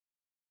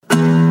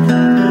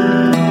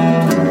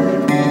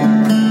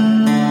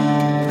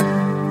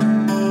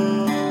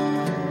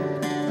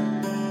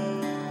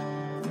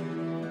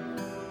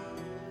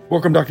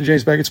Welcome, Dr.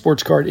 James Beckett,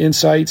 Sports Card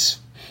Insights.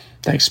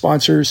 Thanks,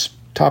 sponsors.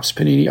 Topps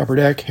Panini Upper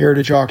Deck,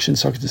 Heritage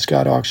Auctions, Huggins &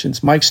 Scott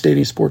Auctions, Mike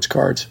Stadium Sports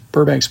Cards,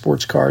 Burbank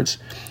Sports Cards,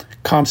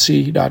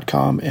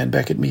 ComC.com, and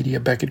Beckett Media,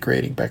 Beckett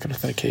Grading, Beckett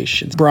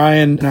Authentication.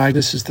 Brian and I,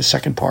 this is the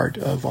second part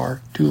of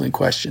our dueling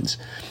questions.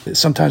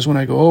 Sometimes when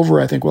I go over,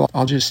 I think, well,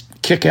 I'll just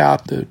kick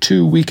out the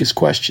two weakest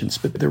questions,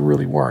 but there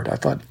really weren't. I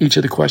thought each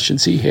of the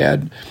questions he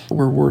had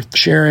were worth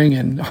sharing,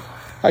 and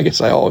I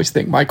guess I always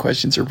think my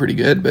questions are pretty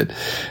good, but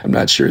I'm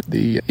not sure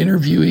the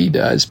interviewee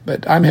does,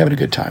 but I'm having a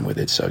good time with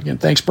it. So again,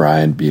 thanks,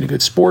 Brian, being a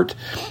good sport.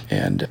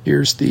 And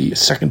here's the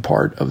second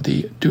part of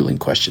the dueling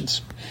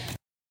questions.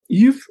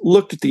 You've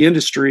looked at the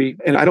industry,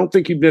 and I don't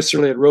think you've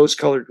necessarily had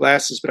rose-colored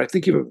glasses, but I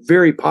think you have a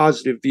very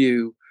positive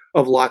view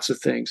of lots of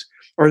things.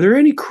 Are there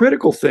any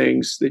critical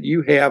things that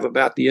you have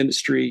about the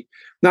industry,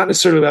 not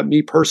necessarily about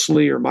me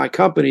personally or my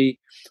company,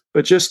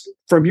 but just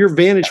from your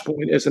vantage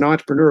point as an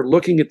entrepreneur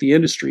looking at the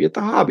industry, at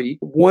the hobby,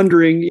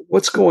 wondering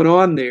what's going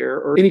on there,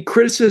 or any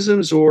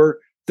criticisms or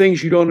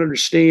things you don't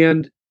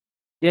understand?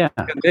 Yeah.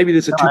 And maybe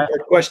there's a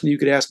two-part question you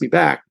could ask me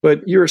back,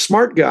 but you're a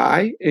smart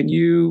guy and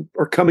you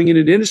are coming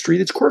into an industry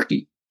that's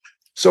quirky.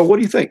 So what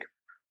do you think?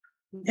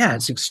 Yeah,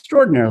 it's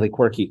extraordinarily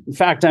quirky. In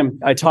fact,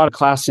 I taught a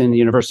class in the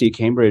University of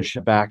Cambridge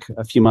back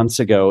a few months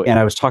ago, and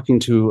I was talking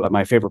to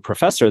my favorite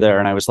professor there,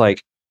 and I was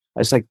like,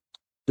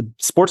 the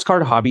sports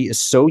card hobby is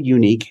so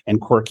unique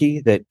and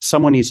quirky that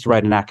someone needs to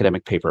write an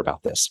academic paper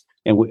about this.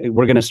 And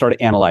we're going to start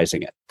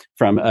analyzing it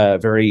from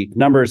very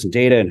numbers and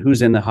data and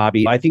who's in the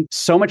hobby. I think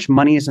so much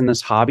money is in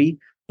this hobby,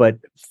 but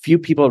few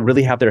people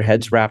really have their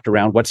heads wrapped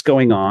around what's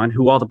going on,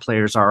 who all the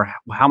players are,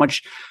 how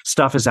much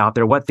stuff is out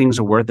there, what things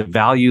are worth, the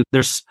value.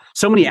 There's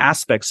so many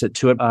aspects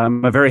to it.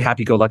 I'm a very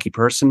happy-go-lucky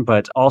person,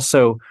 but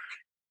also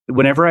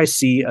whenever I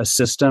see a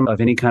system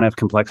of any kind of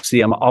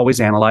complexity, I'm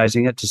always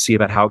analyzing it to see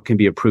about how it can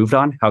be improved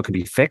on, how it can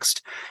be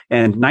fixed.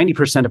 And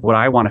 90% of what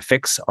I want to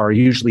fix are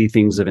usually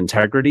things of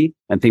integrity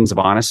and things of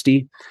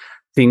honesty,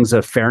 things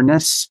of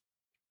fairness.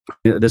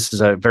 This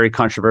is a very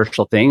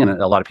controversial thing, and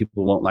a lot of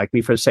people won't like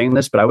me for saying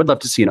this, but I would love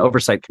to see an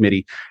oversight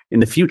committee in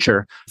the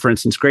future, for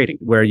instance, grading,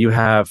 where you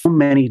have so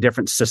many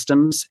different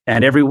systems,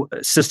 and every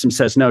system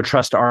says, no,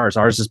 trust ours.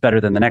 Ours is better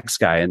than the next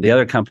guy. And the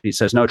other company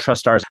says, no,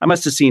 trust ours. I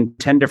must have seen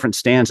 10 different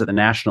stands at the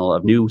National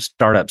of new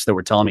startups that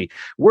were telling me,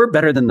 we're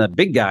better than the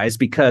big guys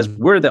because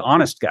we're the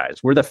honest guys.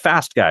 We're the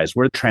fast guys.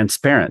 We're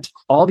transparent.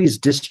 All these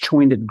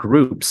disjointed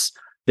groups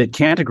that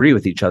can't agree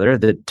with each other,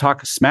 that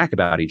talk smack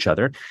about each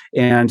other.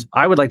 And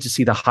I would like to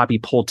see the hobby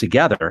pulled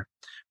together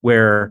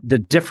where the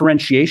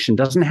differentiation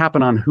doesn't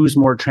happen on who's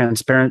more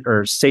transparent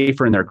or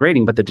safer in their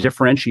grading, but the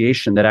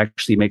differentiation that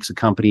actually makes a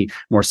company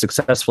more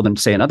successful than,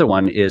 say, another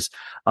one is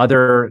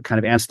other kind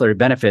of ancillary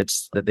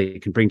benefits that they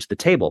can bring to the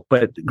table.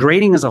 But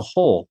grading as a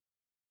whole,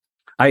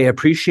 I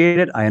appreciate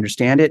it. I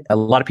understand it. A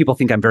lot of people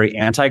think I'm very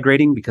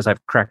anti-grading because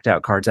I've cracked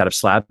out cards out of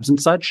slabs and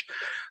such.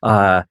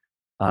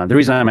 The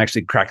reason I'm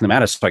actually cracking them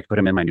out is so I can put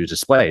them in my new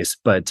displays.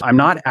 But I'm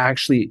not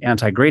actually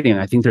anti-grading.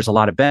 I think there's a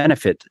lot of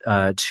benefit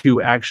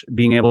to actually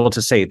being able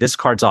to say this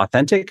card's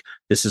authentic.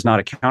 This is not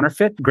a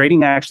counterfeit.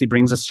 Grading actually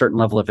brings a certain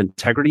level of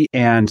integrity.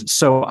 And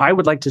so I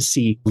would like to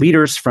see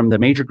leaders from the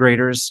major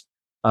graders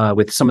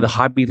with some of the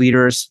hobby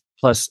leaders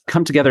plus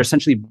come together,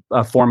 essentially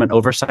form an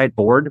oversight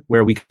board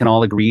where we can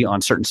all agree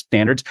on certain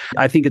standards.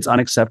 I think it's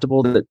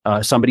unacceptable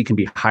that somebody can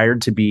be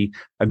hired to be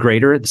a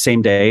grader the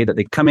same day that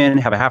they come in,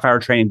 have a half-hour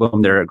training,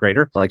 boom, they're a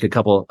grader. Like a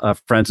couple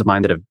of friends of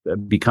mine that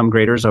have become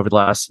graders over the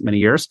last many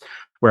years,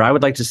 where I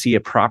would like to see a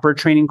proper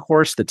training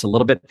course that's a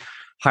little bit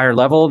higher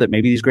level, that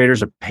maybe these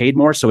graders are paid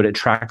more so it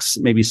attracts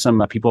maybe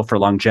some people for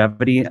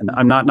longevity. And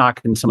I'm not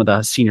knocking some of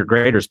the senior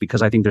graders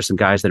because I think there's some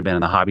guys that have been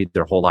in the hobby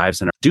their whole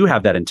lives and do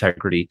have that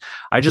integrity.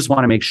 I just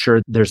want to make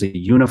sure there's a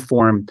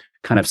uniform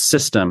kind of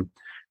system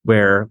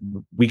where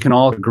we can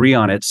all agree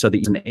on it so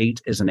that an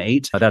 8 is an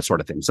 8, that sort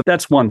of thing. So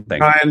that's one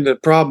thing. And the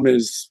problem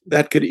is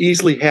that could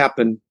easily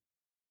happen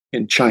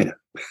in China.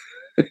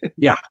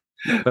 Yeah.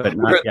 But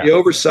not, the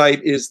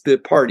oversight is the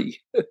party.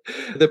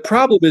 The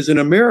problem is in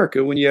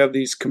America when you have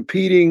these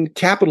competing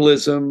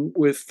capitalism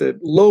with the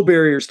low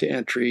barriers to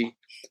entry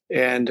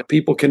and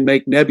people can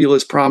make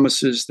nebulous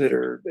promises that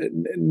are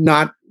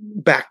not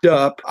backed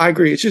up. I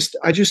agree.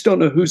 I just don't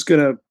know who's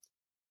going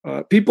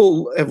to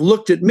people have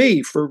looked at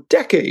me for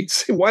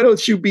decades. Why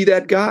don't you be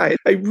that guy?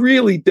 I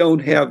really don't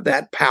have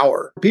that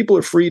power. People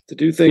are free to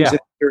do things.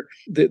 Yeah.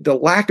 The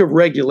lack of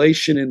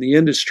regulation in the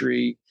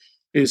industry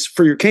is,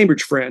 for your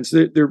Cambridge friends,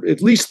 there are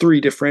at least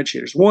 3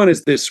 differentiators. One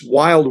is this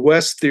Wild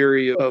West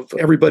theory of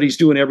everybody's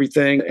doing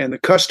everything, and the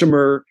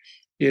customer,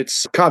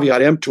 it's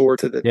caveat emptor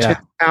to the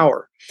 10th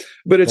hour.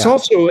 But it's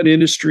also an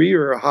industry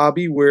or a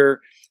hobby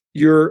where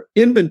your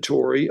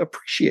inventory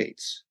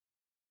appreciates,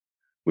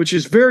 which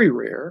is very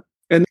rare.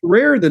 And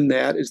rarer than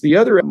that is the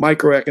other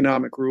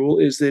microeconomic rule,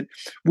 is that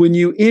when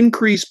you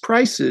increase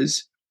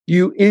prices,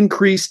 you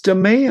increase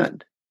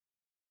demand.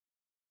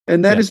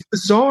 And that is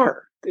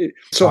bizarre.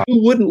 So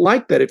who wouldn't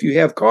like that? If you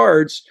have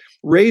cards,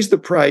 raise the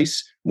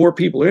price, more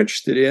people are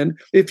interested in.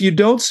 If you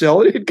don't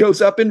sell it, it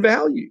goes up in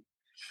value.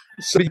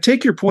 So you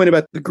take your point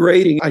about the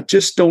grading. I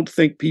just don't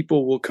think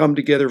people will come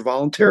together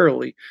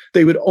voluntarily.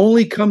 They would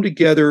only come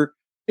together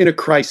in a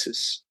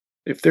crisis.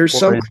 If there's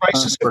some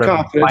crisis of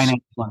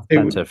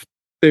confidence,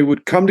 they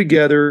would come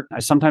together. I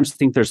sometimes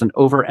think there's an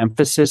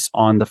overemphasis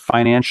on the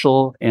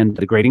financial and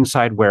the grading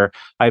side, where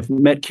I've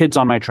met kids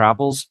on my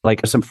travels,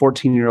 like some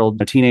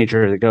 14-year-old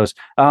teenager that goes,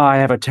 "Oh, I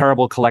have a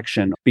terrible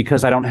collection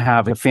because I don't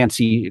have a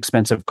fancy,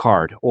 expensive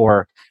card."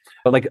 Or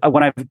like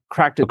when I've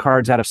cracked the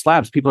cards out of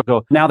slabs, people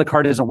go, "Now the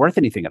card isn't worth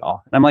anything at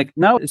all." And I'm like,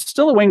 no, it's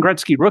still a Wayne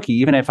Gretzky rookie,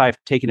 even if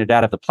I've taken it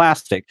out of the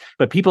plastic.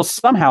 But people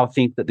somehow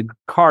think that the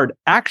card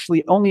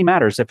actually only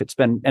matters if it's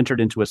been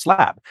entered into a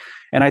slab.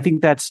 And I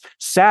think that's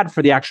sad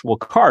for the actual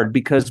card,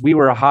 because we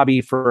were a hobby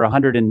for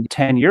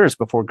 110 years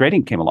before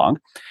grading came along.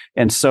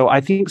 And so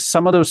I think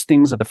some of those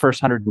things of the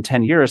first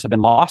 110 years have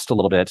been lost a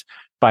little bit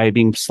by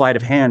being sleight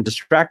of hand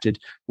distracted,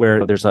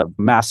 where there's a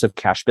massive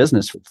cash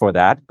business for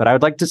that. But I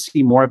would like to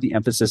see more of the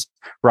emphasis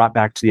brought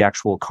back to the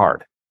actual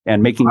card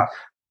and making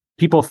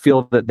people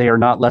feel that they are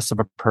not less of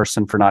a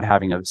person for not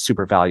having a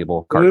super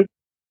valuable card.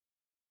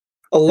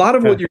 A lot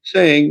of what you're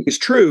saying is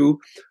true,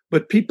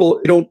 but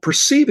people don't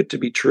perceive it to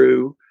be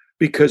true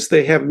because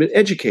they haven't been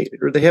educated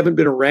or they haven't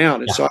been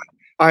around. And so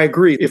I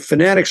agree. If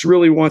Fanatics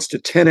really wants to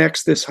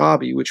 10x this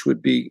hobby, which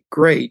would be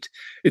great,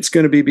 it's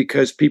going to be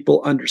because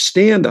people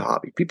understand the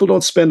hobby. People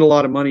don't spend a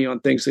lot of money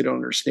on things they don't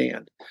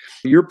understand.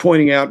 You're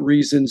pointing out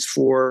reasons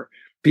for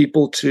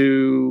people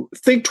to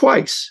think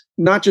twice,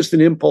 not just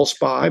an impulse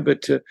buy,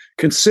 but to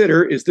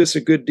consider, is this a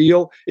good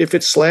deal? If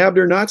it's slabbed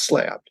or not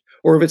slabbed,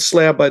 or if it's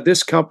slabbed by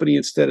this company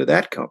instead of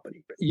that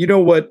company. You know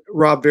what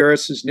Rob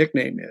Veras'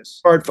 nickname is?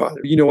 Cardfather.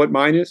 You know what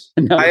mine is?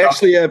 No. I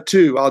actually have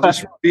two. I'll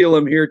just reveal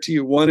them here to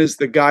you. One is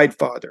the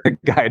Guidefather.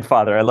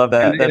 Guidefather. I love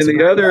that.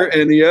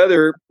 And the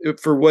other,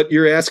 for what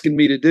you're asking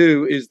me to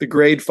do, is the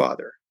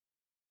Gradefather.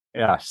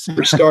 Yes.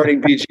 For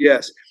starting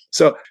BGS.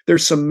 So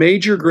there's some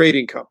major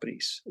grading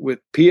companies, with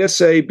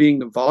PSA being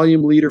the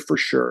volume leader for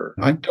sure.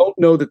 Mm-hmm. I don't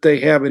know that they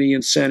have any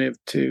incentive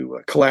to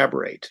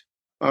collaborate.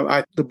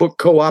 The book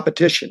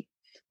Co-opetition.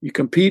 You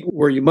compete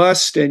where you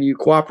must and you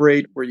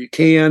cooperate where you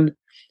can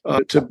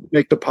to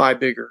make the pie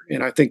bigger.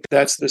 And I think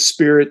that's the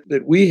spirit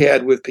that we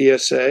had with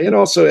PSA, and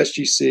also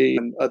SGC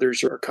and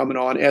others are coming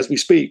on as we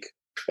speak.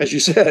 As you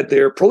said,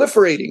 they're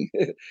proliferating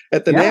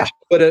at the national.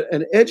 But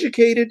an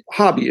educated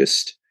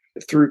hobbyist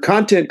through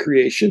content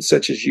creation,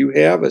 such as you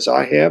have, as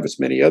I have, as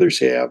many others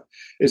have,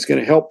 is going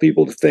to help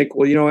people to think,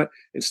 well, you know what,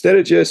 instead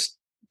of just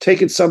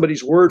taking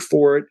somebody's word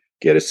for it,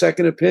 get a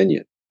second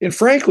opinion. And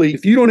frankly,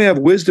 if you don't have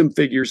wisdom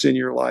figures in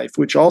your life,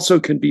 which also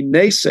can be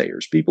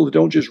naysayers, people that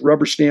don't just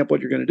rubber stamp what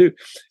you're going to do.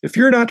 If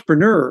you're an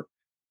entrepreneur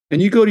and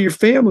you go to your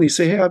family and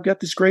say, hey, I've got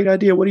this great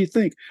idea. What do you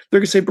think? They're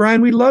going to say, Brian,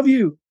 we love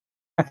you.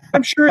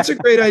 I'm sure it's a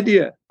great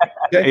idea.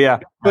 Okay? Yeah.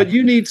 But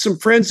you need some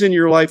friends in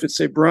your life that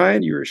say,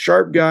 Brian, you're a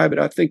sharp guy, but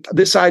I think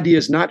this idea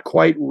is not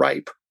quite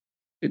ripe.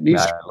 It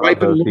needs to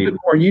ripen a little bit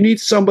more. And you need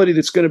somebody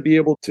that's going to be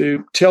able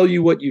to tell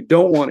you what you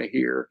don't want to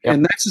hear. Yep.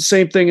 And that's the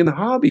same thing in the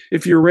hobby.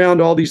 If you're around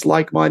all these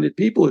like-minded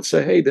people that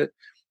say, hey, that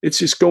it's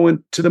just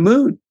going to the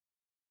moon.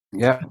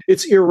 Yeah.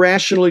 It's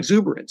irrational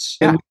exuberance.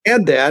 Yeah. And we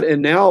add that,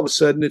 and now all of a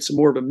sudden it's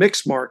more of a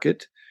mixed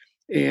market.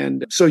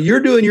 And so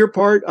you're doing your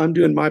part, I'm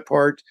doing my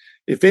part.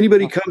 If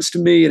anybody comes to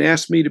me and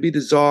asks me to be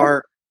the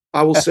czar,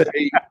 I will say,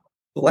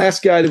 the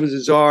last guy that was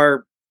a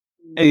czar,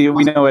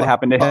 we know what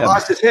happened to him.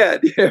 Lost his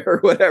head, or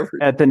whatever.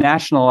 At the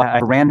National, I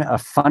ran a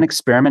fun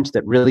experiment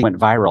that really went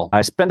viral.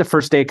 I spent the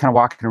first day kind of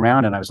walking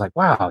around, and I was like,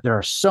 wow, there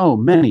are so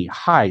many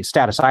high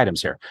status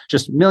items here.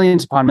 Just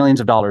millions upon millions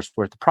of dollars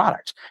worth of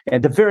product.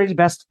 And the very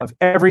best of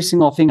every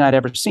single thing I'd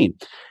ever seen.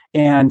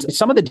 And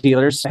some of the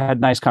dealers I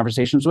had nice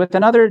conversations with,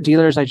 and other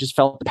dealers I just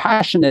felt the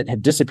passion that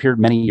had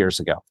disappeared many years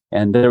ago.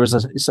 And there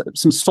was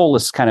some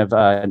soulless kind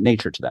of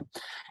nature to them.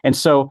 And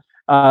so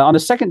on the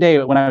second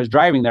day when I was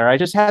driving there, I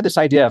just had this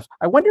idea of,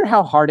 I wonder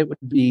how hard it would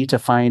be to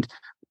find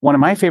one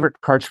of my favorite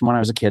cards from when I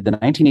was a kid, the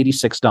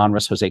 1986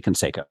 Donruss Jose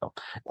Canseco,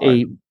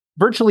 a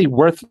virtually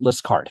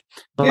worthless card.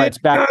 But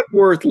it's not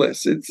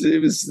worthless.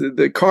 It was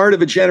the card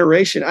of a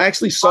generation. I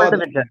actually saw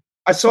that.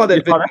 I saw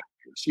that video.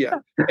 Yeah.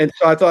 And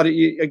so I thought,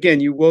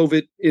 you wove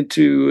it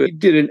into, you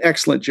did an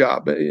excellent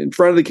job in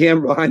front of the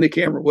camera, behind the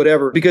camera,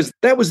 whatever, because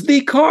that was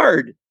the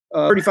card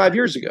 35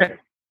 years ago.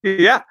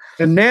 Yeah.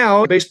 And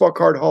now, Baseball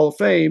Card Hall of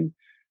Fame,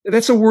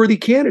 that's a worthy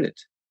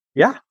candidate.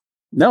 Yeah.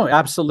 No,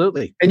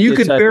 absolutely. And you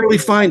could barely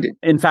find it.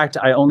 In fact,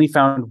 I only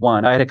found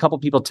one. I had a couple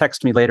people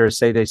text me later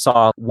say they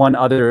saw one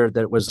other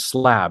that was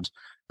slabbed,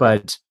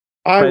 but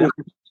I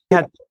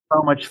had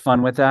so much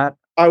fun with that.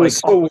 I was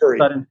so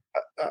worried.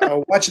 I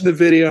was watching the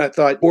video and I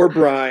thought, poor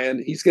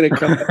Brian, he's going to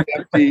come up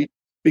empty,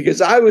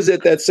 because I was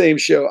at that same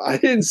show. I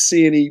didn't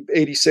see any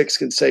 86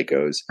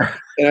 Cansecos.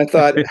 And I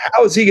thought,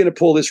 how is he going to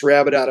pull this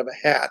rabbit out of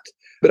a hat?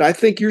 But I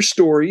think your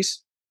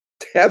stories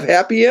have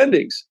happy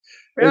endings.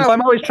 Yeah,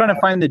 I'm always trying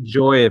to find the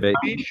joy of it.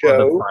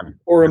 Show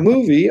or a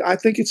movie, I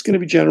think it's going to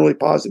be generally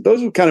positive.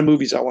 Those are the kind of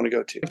movies I want to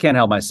go to. I can't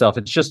help myself.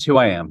 It's just who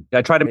I am.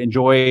 I try to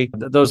enjoy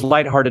those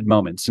lighthearted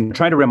moments and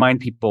try to remind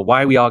people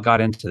why we all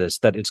got into this,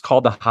 that it's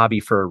called the hobby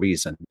for a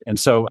reason. And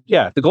so,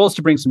 yeah, the goal is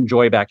to bring some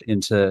joy back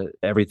into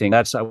everything.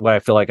 That's what I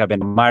feel like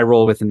my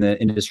role within the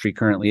industry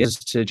currently is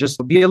to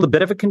just be a little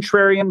bit of a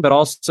contrarian, but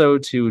also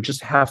to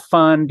just have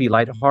fun, be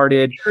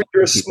lighthearted.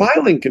 You're a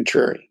smiling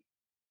contrarian.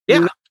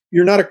 Yeah.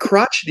 You're not a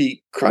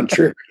crotchety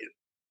contrarian.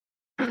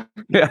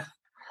 Yeah.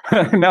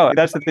 No,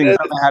 that's the thing. I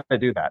have to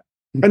do that.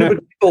 I know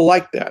people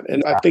like that.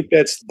 And I think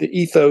that's the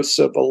ethos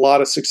of a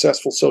lot of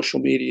successful social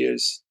media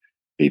is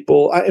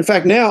people. In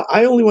fact, now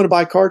I only want to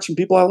buy cards from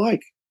people I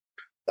like.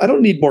 I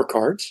don't need more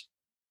cards.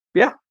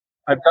 Yeah.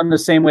 I've done the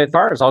same with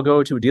cars. I'll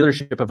go to a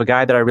dealership of a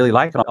guy that I really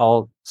like, and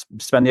I'll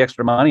spend the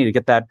extra money to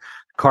get that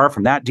car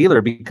from that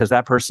dealer because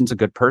that person's a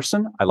good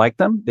person. I like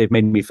them. They've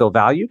made me feel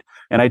valued.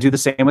 And I do the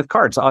same with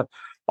cards.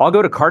 I'll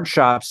go to card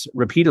shops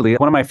repeatedly.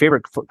 One of my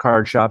favorite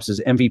card shops is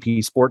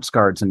MVP Sports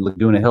Cards in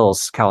Laguna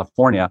Hills,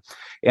 California.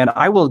 And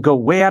I will go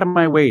way out of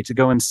my way to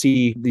go and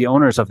see the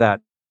owners of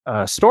that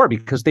store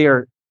because they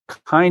are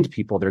kind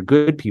people. They're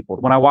good people.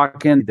 When I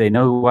walk in, they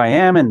know who I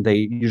am and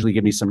they usually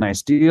give me some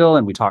nice deal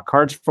and we talk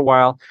cards for a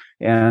while.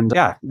 And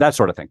yeah, that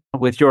sort of thing.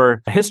 With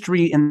your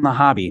history in the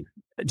hobby,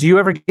 do you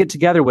ever get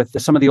together with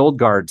some of the old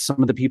guards,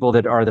 some of the people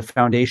that are the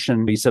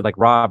foundation? You said like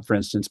Rob, for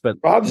instance, but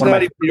Rob's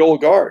not even the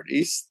old guard.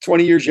 He's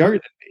 20 years younger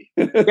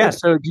than me. Yeah.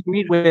 So do you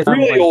meet with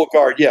really old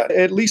guard? Yeah.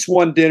 At least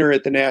one dinner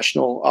at the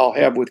National I'll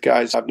have with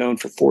guys I've known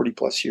for 40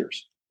 plus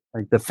years.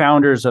 Like the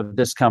founders of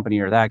this company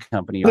or that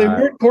company. They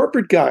weren't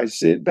corporate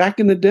guys. Back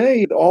in the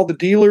day, all the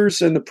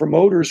dealers and the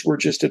promoters were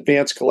just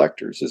advanced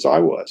collectors, as I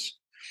was.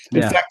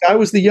 In fact, I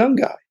was the young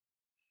guy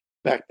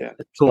back then.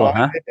 Cool,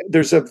 huh?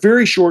 There's a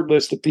very short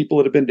list of people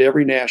that have been to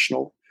every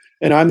national,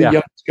 and I'm the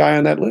youngest guy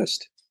on that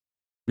list.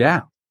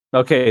 Yeah.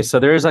 Okay, so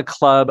there's a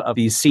club of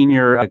these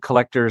senior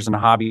collectors and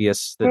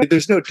hobbyists.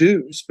 There's no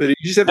dues, but you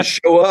just have to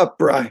show up,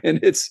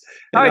 Brian.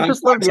 I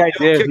just love the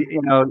idea,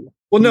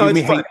 Well, no,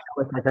 it's fun.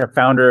 With like a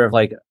founder of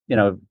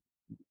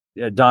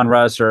Don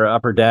Russ or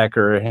Upper Deck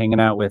or hanging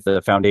out with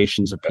the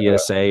foundations of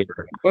PSA.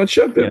 Bunch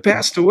of them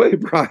passed away,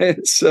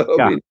 Brian. So,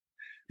 yeah.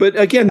 But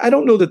again, I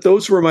don't know that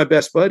those were my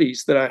best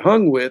buddies that I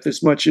hung with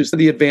as much as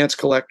the advanced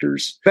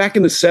collectors. Back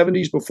in the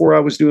 70s, before I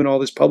was doing all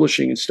this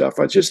publishing and stuff,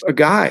 I was just a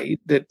guy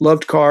that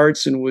loved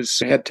cards and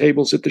had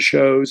tables at the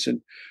shows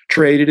and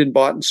traded and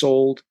bought and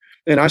sold.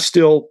 And I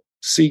still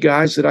see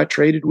guys that I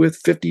traded with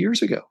 50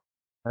 years ago.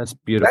 That's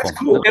beautiful. That's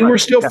cool. And we're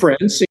still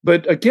friends.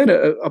 But again,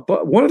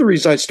 one of the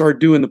reasons I started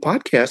doing the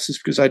podcast is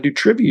because I do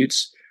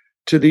tributes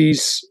to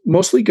these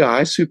mostly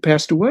guys who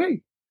passed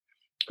away.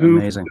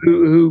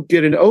 Who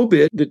get an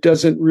obit that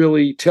doesn't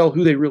really tell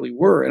who they really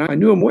were. And I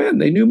knew them when.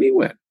 They knew me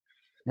when.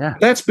 Yeah.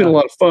 That's been a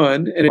lot of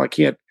fun. And I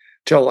can't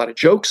tell a lot of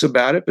jokes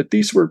about it, but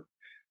these were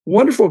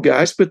wonderful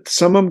guys. But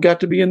some of them got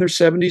to be in their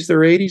 70s, their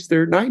 80s,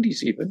 their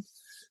 90s even.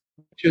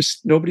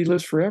 Just nobody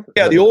lives forever.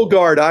 Yeah, the old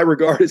guard I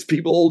regard as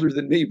people older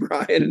than me,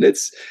 Brian, and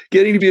it's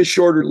getting to be a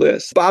shorter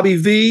list. Bobby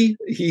V,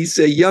 he's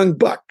a young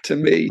buck to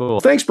me. Cool.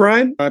 Thanks,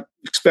 Brian. I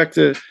expect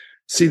to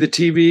see the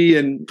TV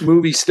and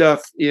movie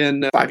stuff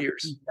in 5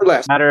 years or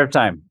less. Matter of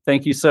time.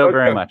 Thank you so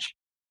very much.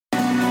 The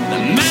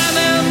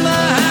man